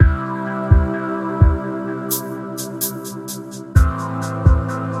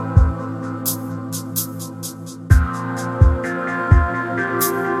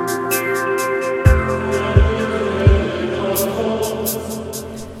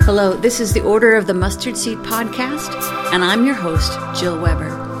Hello, this is the Order of the Mustard Seed podcast, and I'm your host, Jill Weber.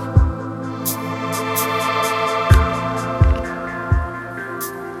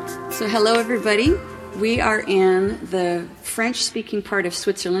 So hello, everybody. We are in the French-speaking part of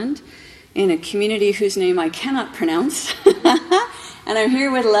Switzerland, in a community whose name I cannot pronounce. And I'm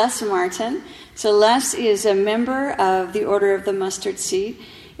here with Les Martin. So Les is a member of the Order of the Mustard Seed,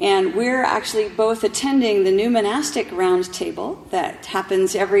 and we're actually both attending the new monastic roundtable that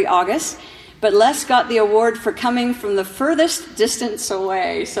happens every August. But Les got the award for coming from the furthest distance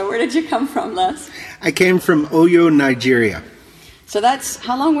away. So where did you come from, Les? I came from Oyo, Nigeria. So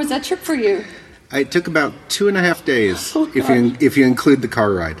how long was that trip for you? It took about 2.5 days, if you include the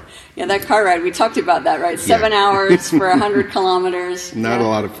car ride. Yeah, that car ride, we talked about that, right? 7 hours for 100 kilometers. Not a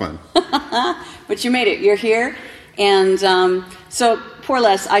lot of fun. But you made it. You're here. And so poor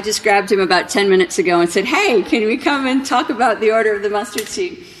Les, I just grabbed him about 10 minutes ago and said, hey, can we come and talk about the Order of the Mustard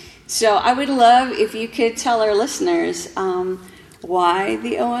Seed? So I would love if you could tell our listeners why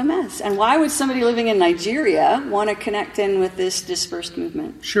the OMS, and why would somebody living in Nigeria want to connect in with this dispersed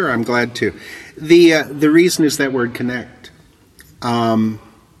movement? Sure, I'm glad to. The reason is that word connect. I've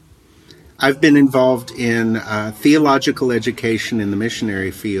been involved in theological education in the missionary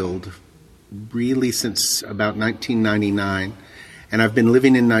field really since about 1999, and I've been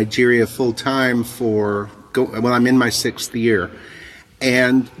living in Nigeria full-time I'm in my 6th year.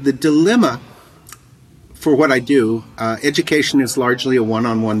 And the dilemma for what I do, education is largely a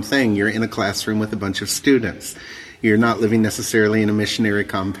one-on-one thing. You're in a classroom with a bunch of students. You're not living necessarily in a missionary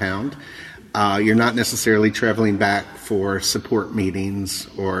compound. You're not necessarily traveling back for support meetings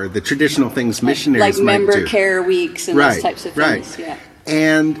or the traditional things missionaries like might do. Like member care weeks and those types of things. Right. Yeah.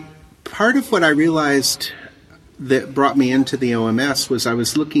 And part of what I realized that brought me into the OMS was I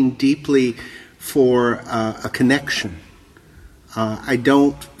was looking deeply for a connection. I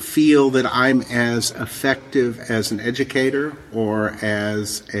don't feel that I'm as effective as an educator or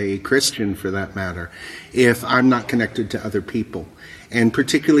as a Christian, for that matter, if I'm not connected to other people, and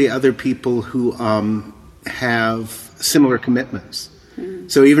particularly other people who have similar commitments. Mm-hmm.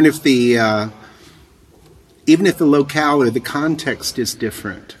 So even if the locale or the context is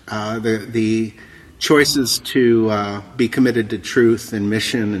different, the choices to be committed to truth and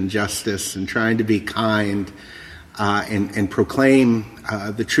mission and justice and trying to be kind and proclaim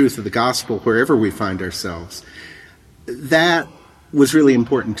the truth of the gospel wherever we find ourselves, that was really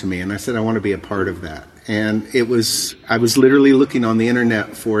important to me. And I said, I want to be a part of that. And I was literally looking on the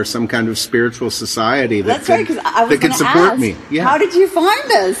internet for some kind of spiritual society that could support me. Yeah. How did you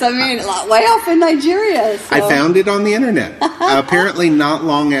find us? I mean, way off in Nigeria. So. I found it on the internet. Apparently not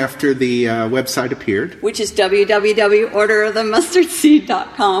long after the website appeared. Which is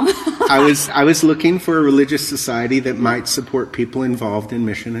www.orderofthemustardseed.com. I was looking for a religious society that might support people involved in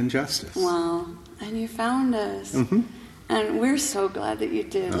mission and justice. Wow. And you found us. Mm-hmm. And we're so glad that you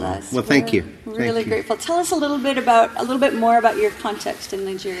did, Les. Well, thank you. Really grateful. Tell us a little bit more about your context in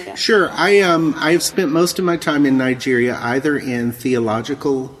Nigeria. Sure. I've spent most of my time in Nigeria either in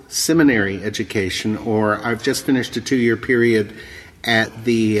theological seminary education, or I've just finished a 2-year period at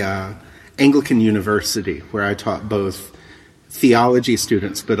the Anglican University, where I taught both theology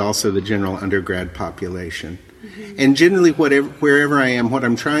students but also the general undergrad population. Mm-hmm. And generally, wherever I am, what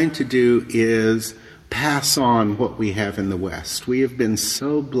I'm trying to do is pass on what we have in the West. We have been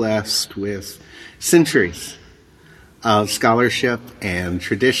so blessed with centuries of scholarship and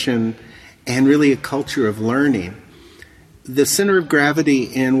tradition and really a culture of learning. The center of gravity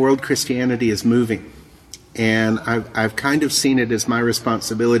in world Christianity is moving, and I've kind of seen it as my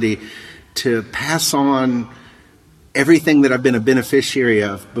responsibility to pass on everything that I've been a beneficiary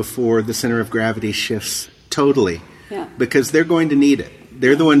of before the center of gravity shifts totally, because they're going to need it.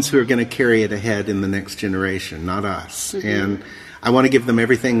 They're the ones who are going to carry it ahead in the next generation, not us. Mm-hmm. And I want to give them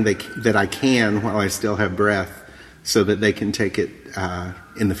everything that I can while I still have breath so that they can take it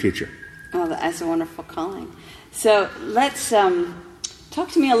in the future. Oh, that's a wonderful calling. So let's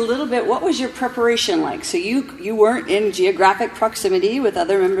talk to me a little bit. What was your preparation like? So you weren't in geographic proximity with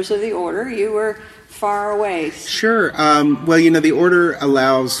other members of the order. You were far away. Sure. The order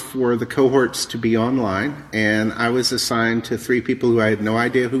allows for the cohorts to be online, and I was assigned to 3 people who I had no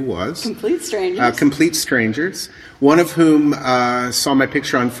idea who was. Complete strangers. One of whom saw my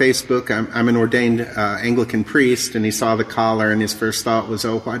picture on Facebook. I'm an ordained Anglican priest, and he saw the collar, and his first thought was,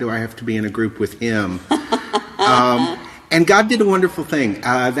 oh, why do I have to be in a group with him? And God did a wonderful thing.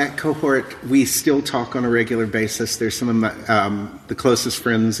 That cohort, we still talk on a regular basis. They're some of my, the closest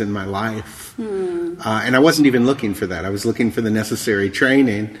friends in my life. And I wasn't even looking for that. I was looking for the necessary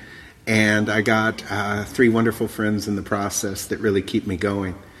training. And I got 3 wonderful friends in the process that really keep me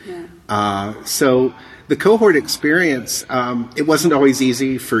going. So the cohort experience, it wasn't always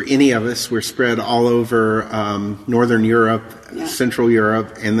easy for any of us. We're spread all over Northern Europe, Central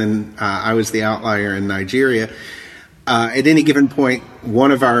Europe, and then I was the outlier in Nigeria. At any given point,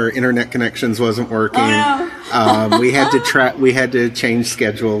 one of our internet connections wasn't working. Oh, no. We had to change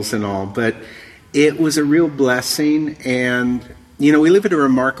schedules and all, but it was a real blessing. And we live at a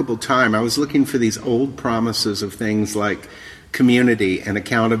remarkable time. I was looking for these old promises of things like community and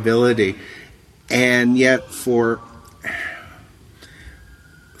accountability, and yet for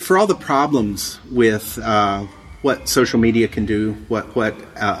all the problems with what social media can do, what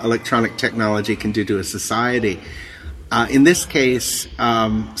electronic technology can do to a society. In this case,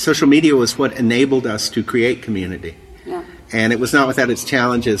 social media was what enabled us to create community. Yeah. And it was not without its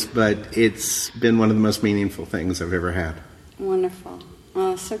challenges, but it's been one of the most meaningful things I've ever had. Wonderful.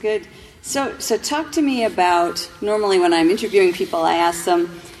 Oh, so good. So talk to me about, normally when I'm interviewing people, I ask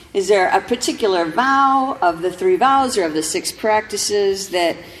them, is there a particular vow of the 3 vows or of the 6 practices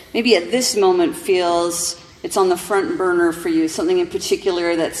that maybe at this moment feels it's on the front burner for you, something in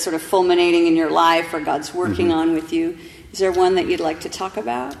particular that's sort of fulminating in your life or God's working on with you? Is there one that you'd like to talk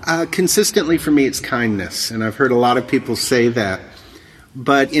about? Consistently for me, it's kindness, and I've heard a lot of people say that.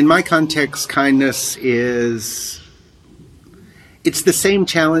 But in my context, kindness it's the same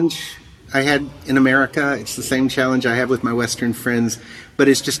challenge I had in America. It's the same challenge I have with my Western friends, but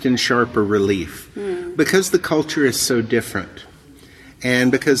it's just in sharper relief. Because the culture is so different,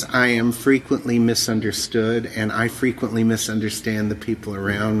 and because I am frequently misunderstood, and I frequently misunderstand the people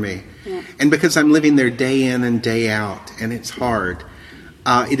around me, and because I'm living there day in and day out, and it's hard,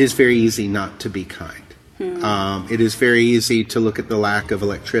 it is very easy not to be kind. It is very easy to look at the lack of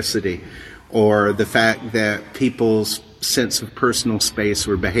electricity, or the fact that people's sense of personal space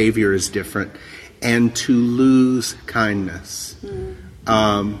or behavior is different, and to lose kindness.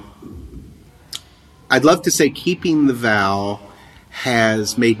 I'd love to say keeping the vow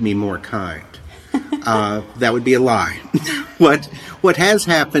has made me more kind. That would be a lie. What has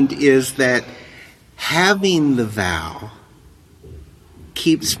happened is that having the vow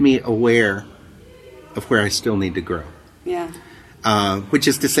keeps me aware of where I still need to grow. Yeah. Which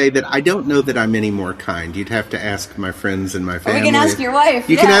is to say that I don't know that I'm any more kind. You'd have to ask my friends and my family. Or we can ask your wife.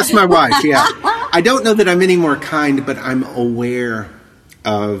 You can ask my wife, yeah. I don't know that I'm any more kind, but I'm aware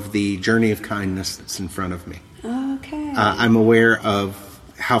of the journey of kindness that's in front of me. Okay. I'm aware of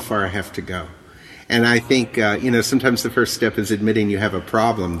how far I have to go. And I think, sometimes the first step is admitting you have a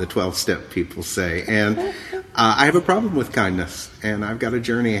problem, the 12-step people say. And I have a problem with kindness, and I've got a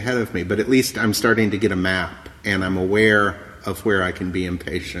journey ahead of me. But at least I'm starting to get a map, and I'm aware of where I can be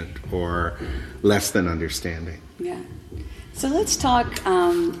impatient or less than understanding. Yeah. So let's talk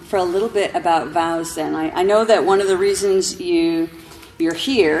for a little bit about vows then. I know that one of the reasons you're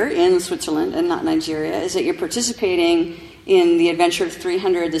here in Switzerland and not Nigeria is that you're participating in the Adventure of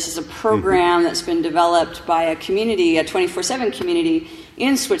 300. This is a program that's been developed by a community, a 24/7 community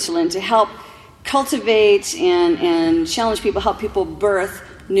in Switzerland to help cultivate and challenge people, help people birth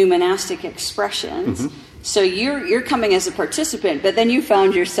new monastic expressions. So you're coming as a participant, but then you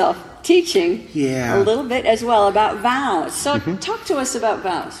found yourself teaching a little bit as well about vows. So talk to us about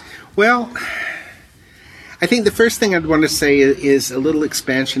vows. Well, I think the first thing I'd want to say is a little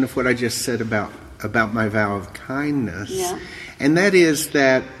expansion of what I just said about my vow of kindness. Yeah. And that is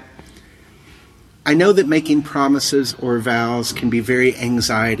that I know that making promises or vows can be very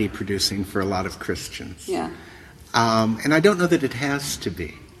anxiety-producing for a lot of Christians. Yeah. And I don't know that it has to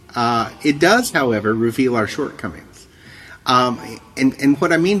be. It does, however, reveal our shortcomings. And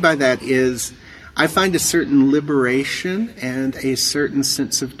what I mean by that is I find a certain liberation and a certain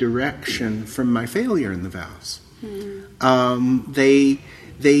sense of direction from my failure in the vows.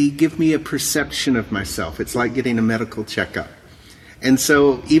 They give me a perception of myself. It's like getting a medical checkup. And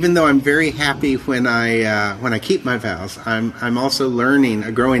so even though I'm very happy when I keep my vows, I'm also learning.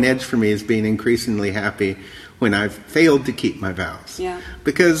 A growing edge for me is being increasingly happy when I've failed to keep my vows. Yeah.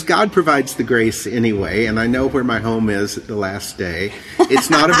 Because God provides the grace anyway, and I know where my home is at the last day. It's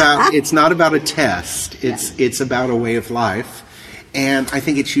not about a test. It's about a way of life. And I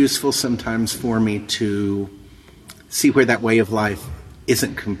think it's useful sometimes for me to see where that way of life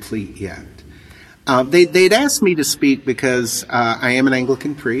isn't complete yet. They'd asked me to speak because I am an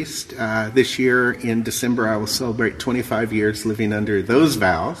Anglican priest. This year in December I will celebrate 25 years living under those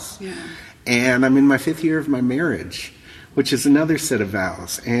vows. Yeah. And I'm in my 5th year of my marriage, which is another set of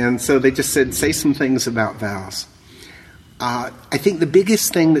vows. And so they just said, say some things about vows. I think the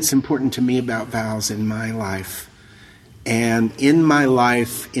biggest thing that's important to me about vows in my life, and in my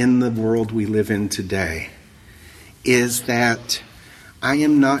life in the world we live in today, is that I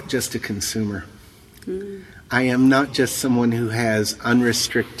am not just a consumer. I am not just someone who has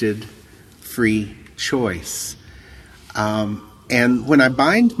unrestricted free choice. And when I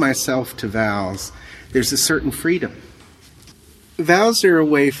bind myself to vows, there's a certain freedom. Vows are a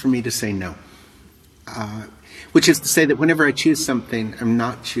way for me to say no, which is to say that whenever I choose something, I'm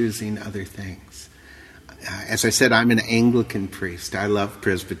not choosing other things. As I said, I'm an Anglican priest. I love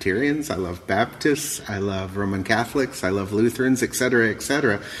Presbyterians, I love Baptists, I love Roman Catholics, I love Lutherans, etc.,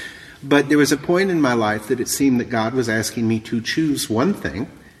 etc. But there was a point in my life that it seemed that God was asking me to choose one thing,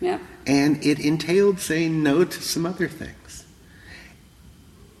 and it entailed saying no to some other things.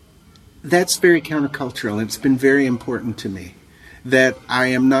 That's very countercultural, and it's been very important to me that I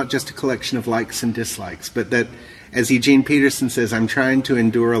am not just a collection of likes and dislikes, but that, as Eugene Peterson says, I'm trying to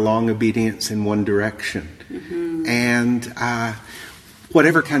endure a long obedience in one direction. And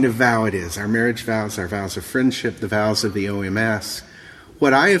whatever kind of vow it is, our marriage vows, our vows of friendship, the vows of the OMS,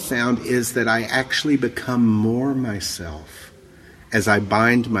 what I have found is that I actually become more myself as I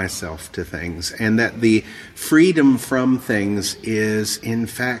bind myself to things, and that the freedom from things is in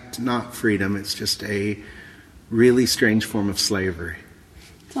fact not freedom, it's just a really strange form of slavery.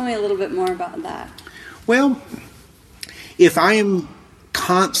 Tell me a little bit more about that. Well, if I am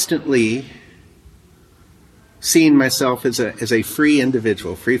constantly seeing myself as a free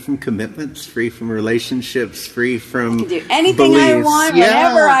individual, free from commitments, free from relationships, free from I can do anything beliefs. I want,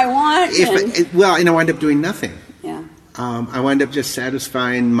 whenever I want. And I wind up doing nothing. Yeah. I wind up just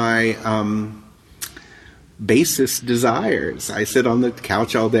satisfying my basest desires. I sit on the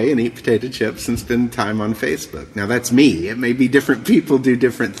couch all day and eat potato chips and spend time on Facebook. Now that's me. It may be different people do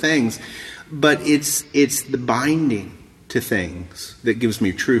different things, but it's the binding to things that gives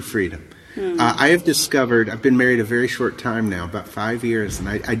me true freedom. I have discovered, I've been married a very short time now, about 5 years, and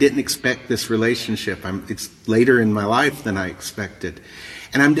I didn't expect this relationship. It's later in my life than I expected.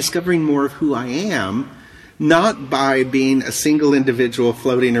 And I'm discovering more of who I am, not by being a single individual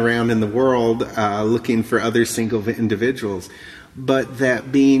floating around in the world looking for other single individuals, but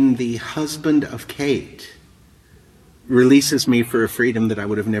that being the husband of Kate releases me for a freedom that I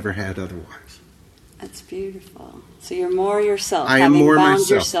would have never had otherwise. That's beautiful. So you're more yourself, I am more bound myself.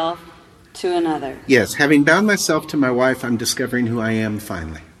 Yourself to another. Yes, having bound myself to my wife, I'm discovering who I am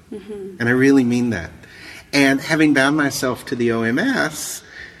finally. And I really mean that. And having bound myself to the OMS,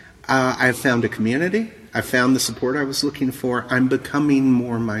 I've found a community. I've found the support I was looking for. I'm becoming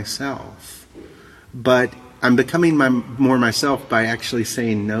more myself. But I'm becoming more myself by actually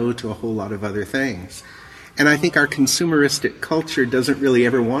saying no to a whole lot of other things. And I think our consumeristic culture doesn't really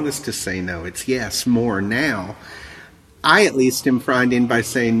ever want us to say no. It's yes, more now. I at least am finding by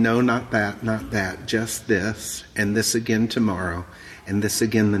saying no, not that, just this, and this again tomorrow, and this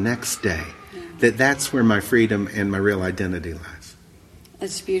again the next day, that's where my freedom and my real identity lies.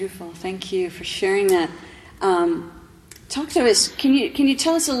 That's beautiful. Thank you for sharing that. Talk to us. Can you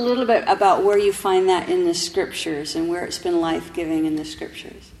tell us a little bit about where you find that in the Scriptures and where it's been life-giving in the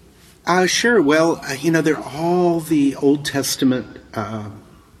Scriptures? Sure. Well, they're all the Old Testament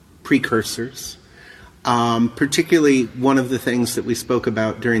precursors. Particularly one of the things that we spoke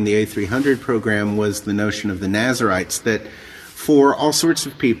about during the A300 program was the notion of the Nazarites, that for all sorts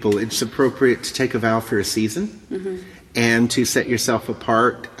of people it's appropriate to take a vow for a season and to set yourself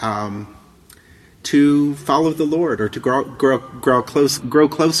apart to follow the Lord, or to grow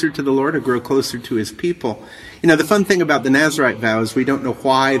closer to the Lord, or grow closer to His people. The fun thing about the Nazarite vow is we don't know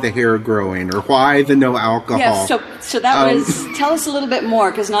why the hair growing or why the no alcohol. Yes, so that was, tell us a little bit more,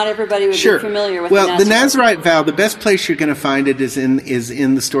 because not everybody would be familiar with the Nazarite. Well, the Nazarite vow, the best place you're going to find it is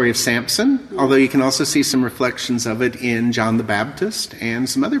in the story of Samson, although you can also see some reflections of it in John the Baptist and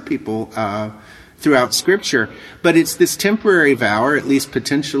some other people throughout Scripture. But it's this temporary vow, or at least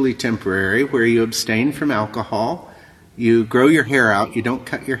potentially temporary, where you abstain from alcohol, you grow your hair out, you don't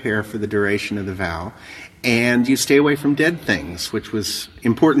cut your hair for the duration of the vow, and you stay away from dead things, which was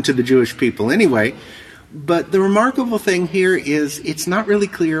important to the Jewish people anyway. But the remarkable thing here is it's not really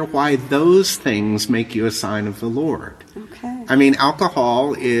clear why those things make you a sign of the Lord. Okay. I mean,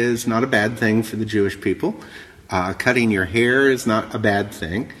 alcohol is not a bad thing for the Jewish people. Cutting your hair is not a bad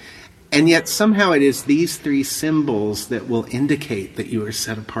thing. And yet somehow it is these three symbols that will indicate that you are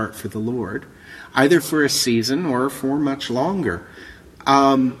set apart for the Lord, either for a season or for much longer.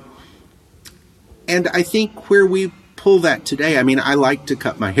 And I think where we pull that today, I mean, I like to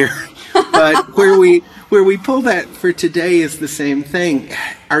cut my hair, but where we pull that for today is the same thing.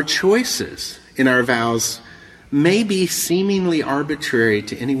 Our choices in our vows may be seemingly arbitrary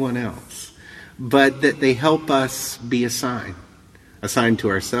to anyone else, but that they help us be a sign to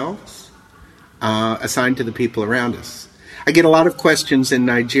ourselves, a sign to the people around us. I get a lot of questions in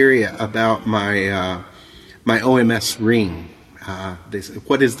Nigeria about my my OMS ring. They say,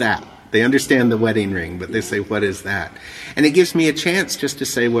 what is that? They understand the wedding ring, but they say, what is that? And it gives me a chance just to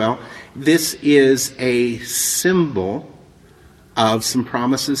say, well, this is a symbol of some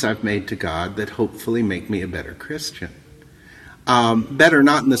promises I've made to God that hopefully make me a better Christian. Better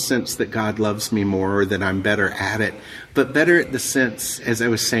not in the sense that God loves me more or that I'm better at it, but better in the sense, as I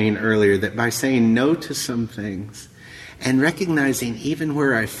was saying earlier, that by saying no to some things and recognizing even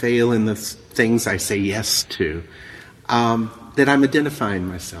where I fail in the things I say yes to, that I'm identifying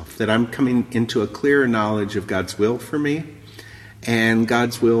myself, that I'm coming into a clearer knowledge of God's will for me and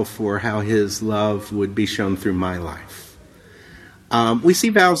God's will for how his love would be shown through my life. We see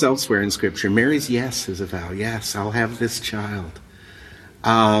vows elsewhere in Scripture. Mary's yes is a vow. Yes, I'll have this child.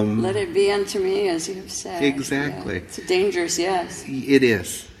 Let it be unto me as you have said. Exactly. Yeah. It's a dangerous yes. It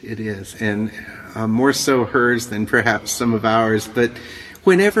is. It is. And more so hers than perhaps some of ours. But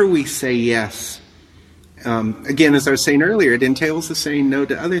whenever we say yes, again, as I was saying earlier, it entails the saying no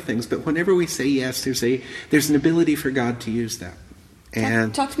to other things. But whenever we say yes, there's an ability for God to use that.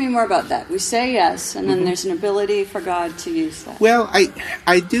 And talk to me more about that. We say yes, and then there's an ability for God to use that. Well,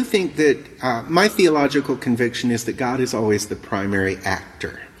 I do think that my theological conviction is that God is always the primary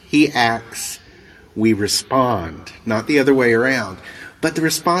actor. He acts, we respond, not the other way around. But the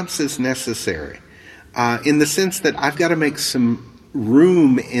response is necessary in the sense that I've got to make some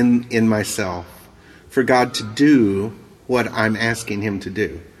room in myself for God to do what I'm asking him to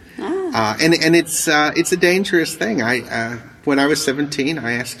do. And it's a dangerous thing. When I was 17,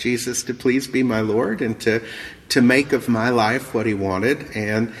 I asked Jesus to please be my Lord and to make of my life what he wanted.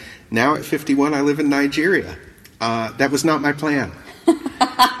 And now at 51, I live in Nigeria. That was not my plan.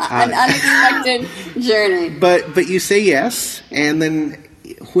 An unexpected journey. But you say yes, and then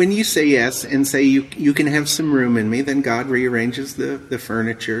when you say yes and say you can have some room in me, then God rearranges the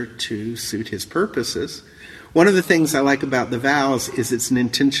furniture to suit his purposes. One of the things I like about the vows is it's an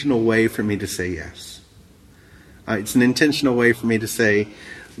intentional way for me to say yes. It's an intentional way for me to say,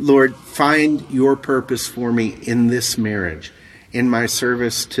 Lord, find your purpose for me in this marriage, in my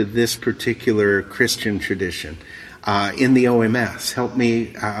service to this particular Christian tradition, in the OMS. Help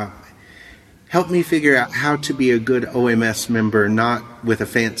me figure out how to be a good OMS member, not with a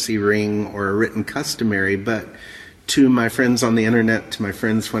fancy ring or a written customary, but to my friends on the internet, to my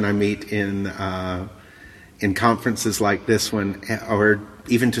friends when I meet in conferences like this one, or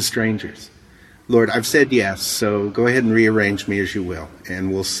even to strangers. Lord, I've said yes, so go ahead and rearrange me as you will,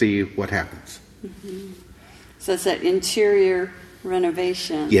 and we'll see what happens. Mm-hmm. So it's that interior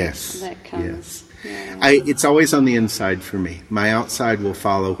renovation. Yes. That comes. Yes. Yeah. It's always on the inside for me. My outside will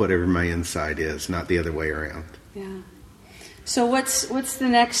follow whatever my inside is, not the other way around. Yeah. So what's the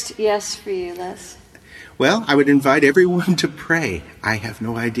next yes for you, Les? Well, I would invite everyone to pray. I have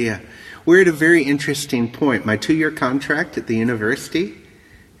no idea. We're at a very interesting point. My 2-year contract at the university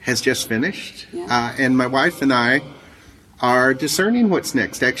has just finished, and my wife and I are discerning what's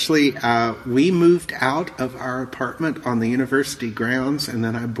next. Actually, we moved out of our apartment on the university grounds, and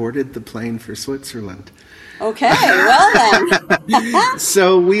then I boarded the plane for Switzerland. Okay, well then.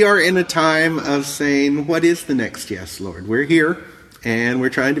 So we are in a time of saying, what is the next yes, Lord? We're here, and we're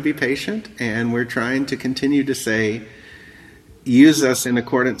trying to be patient, and we're trying to continue to say, use us in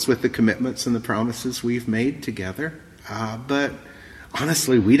accordance with the commitments and the promises we've made together. But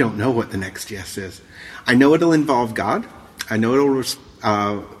honestly, we don't know what the next yes is. I know it'll involve God. I know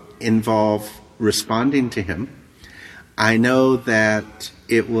it'll involve responding to him. I know that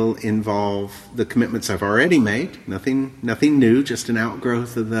it will involve the commitments I've already made. Nothing new, just an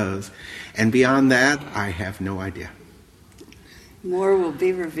outgrowth of those. And beyond that, I have no idea. More will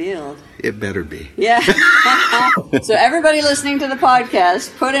be revealed. It better be. Yeah. So everybody listening to the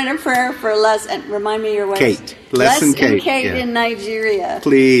podcast, put in a prayer for Les, and remind me your wife. Kate. Les and Kate yeah. In Nigeria.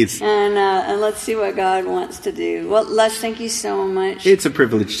 Please. And let's see what God wants to do. Well, Les, thank you so much. It's a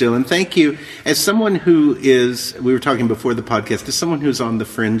privilege, Jill, and thank you. As someone who is, we were talking before the podcast, as someone who's on the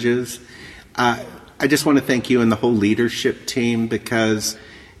fringes, I just want to thank you and the whole leadership team, because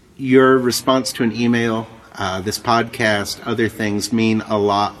your response to an email, this podcast, other things mean a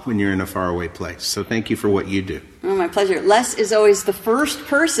lot when you're in a faraway place. So thank you for what you do. Oh, my pleasure. Les is always the first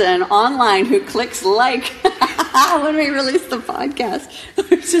person online who clicks like when we release the podcast.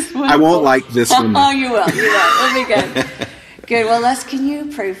 Which is wonderful. I won't like this one. Oh, you will. You will. It'll be good. Good. Well, Les, can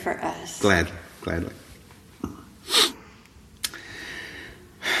you pray for us? Gladly.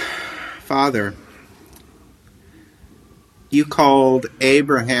 Father, you called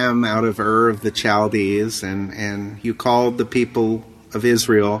Abraham out of Ur of the Chaldees, and you called the people of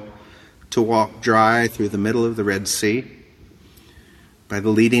Israel to walk dry through the middle of the Red Sea. By the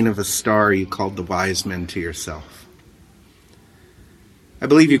leading of a star, you called the wise men to yourself. I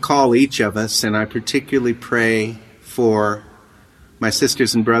believe you call each of us, and I particularly pray for my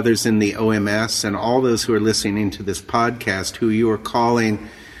sisters and brothers in the OMS and all those who are listening to this podcast who you are calling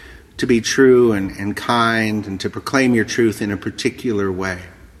to be true and kind and to proclaim your truth in a particular way.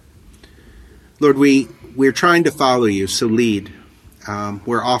 Lord, we're trying to follow you, so lead.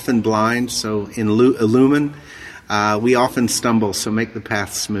 We're often blind, so illumine. We often stumble, so make the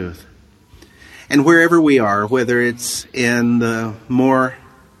path smooth. And wherever we are, whether it's in the more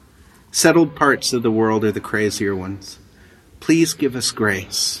settled parts of the world or the crazier ones, please give us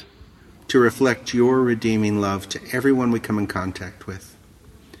grace to reflect your redeeming love to everyone we come in contact with.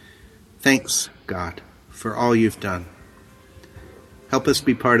 Thanks, God, for all you've done. Help us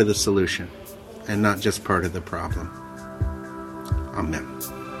be part of the solution and not just part of the problem. Amen.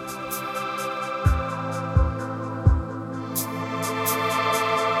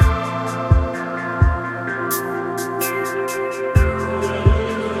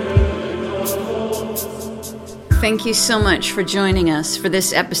 Thank you so much for joining us for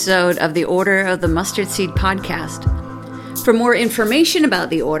this episode of the Order of the Mustard Seed podcast. For more information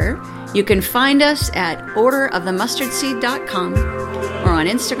about the Order, you can find us at orderofthemustardseed.com or on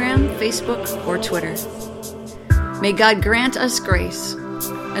Instagram, Facebook, or Twitter. May God grant us grace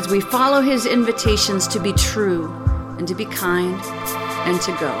as we follow his invitations to be true and to be kind and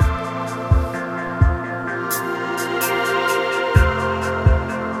to go.